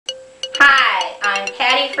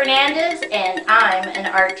Patty Fernandez and I'm an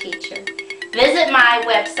art teacher. Visit my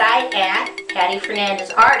website at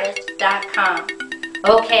pattyfernandezartist.com.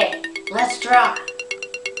 Okay, let's draw.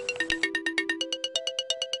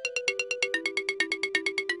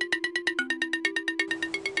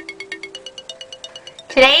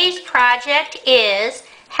 Today's project is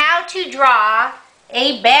how to draw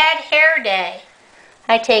a bad hair day.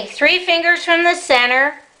 I take 3 fingers from the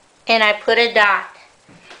center and I put a dot.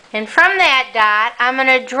 And from that dot, I'm going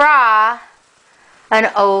to draw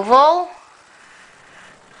an oval.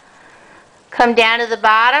 Come down to the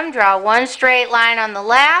bottom, draw 1 straight line on the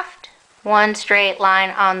left, 1 straight line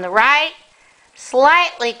on the right,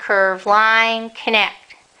 slightly curved line,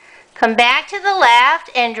 connect. Come back to the left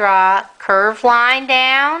and draw a curved line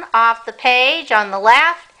down off the page on the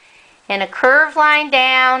left and a curved line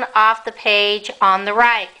down off the page on the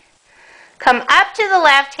right. Come up to the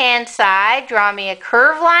left-hand side, draw me a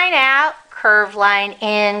curved line out, curved line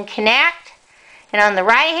in, connect. And on the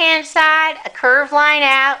right-hand side, a curved line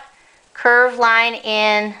out, curved line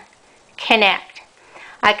in, connect.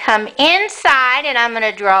 I come inside and I'm going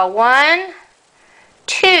to draw 1,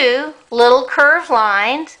 2 little curved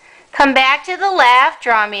lines. Come back to the left,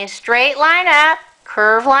 draw me a straight line up,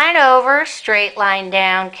 curved line over, straight line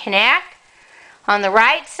down, connect. On the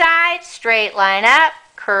right side, straight line up,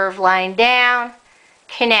 curved line down,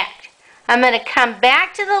 connect. I'm going to come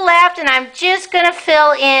back to the left and I'm just going to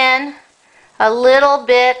fill in a little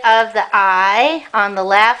bit of the eye on the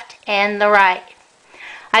left and the right.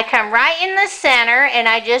 I come right in the center and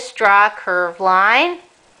I just draw a curved line.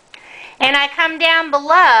 And I come down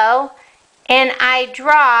below and I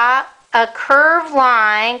draw a curved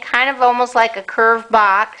line, kind of almost like a curved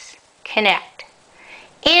box, connect.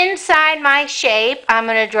 Inside my shape, I'm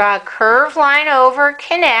going to draw a curved line over,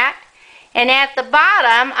 connect, and at the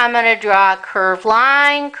bottom, I'm going to draw a curved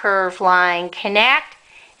line, connect,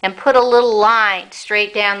 and put a little line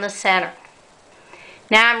straight down the center.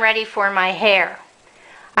 Now I'm ready for my hair.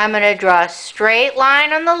 I'm going to draw a straight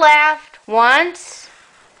line on the left, 1,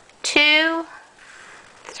 2,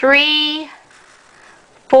 3,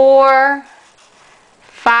 4,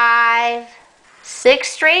 5, 6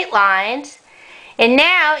 straight lines. And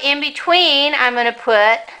now in between I'm going to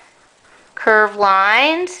put curved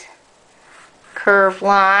lines, curved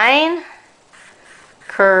line,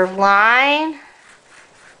 curved line,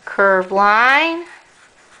 curved line,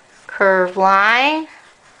 curved line,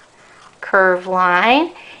 curved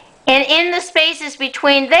line. And in the spaces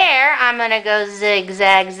between there I'm going to go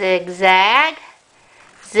zigzag, zigzag,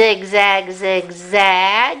 zigzag,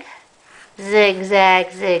 zigzag, zigzag,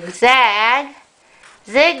 zigzag, zigzag,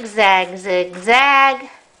 zigzag,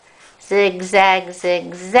 zigzag,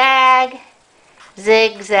 zigzag,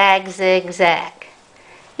 zigzag, zigzag.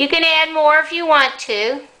 You can add more if you want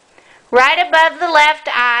to. Right above the left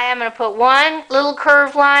eye, I'm going to put 1 little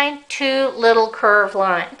curved line, 2 little curved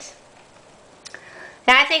lines.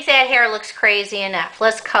 Now I think that hair looks crazy enough.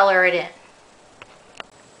 Let's color it in.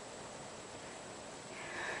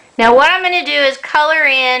 Now what I'm going to do is color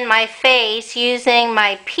in my face using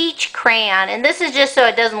my peach crayon, and this is just so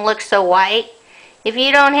it doesn't look so white. If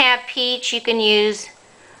you don't have peach, you can use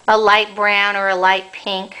a light brown or a light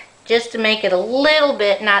pink just to make it a little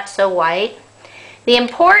bit not so white. The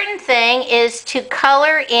important thing is to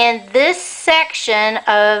color in this section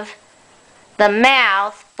of the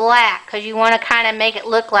mouth black because you want to kind of make it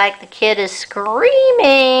look like the kid is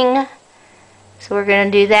screaming. So we're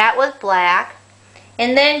going to do that with black.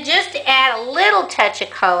 And then just to add a little touch of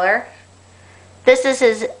color, this is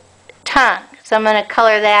his tongue. So I'm going to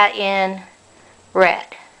color that in red.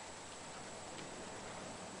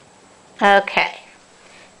 Okay.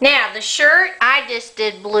 Now the shirt, I just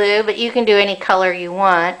did blue, but you can do any color you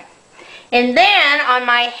want. And then on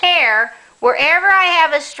my hair, wherever I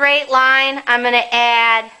have a straight line, I'm going to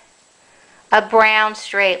add a brown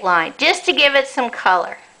straight line, just to give it some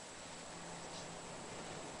color.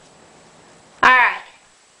 Alright.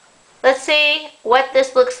 Let's see what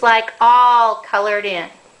this looks like all colored in.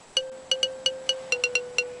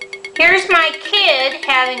 Here's my kid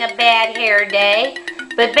having a bad hair day,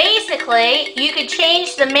 but basically you could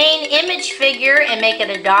change the main image figure and make it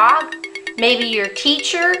a dog, maybe your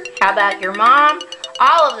teacher, how about your mom,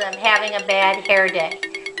 all of them having a bad hair day.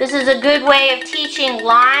 This is a good way of teaching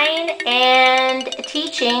line and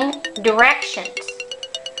teaching directions.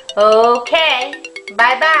 Okay,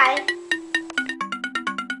 bye-bye.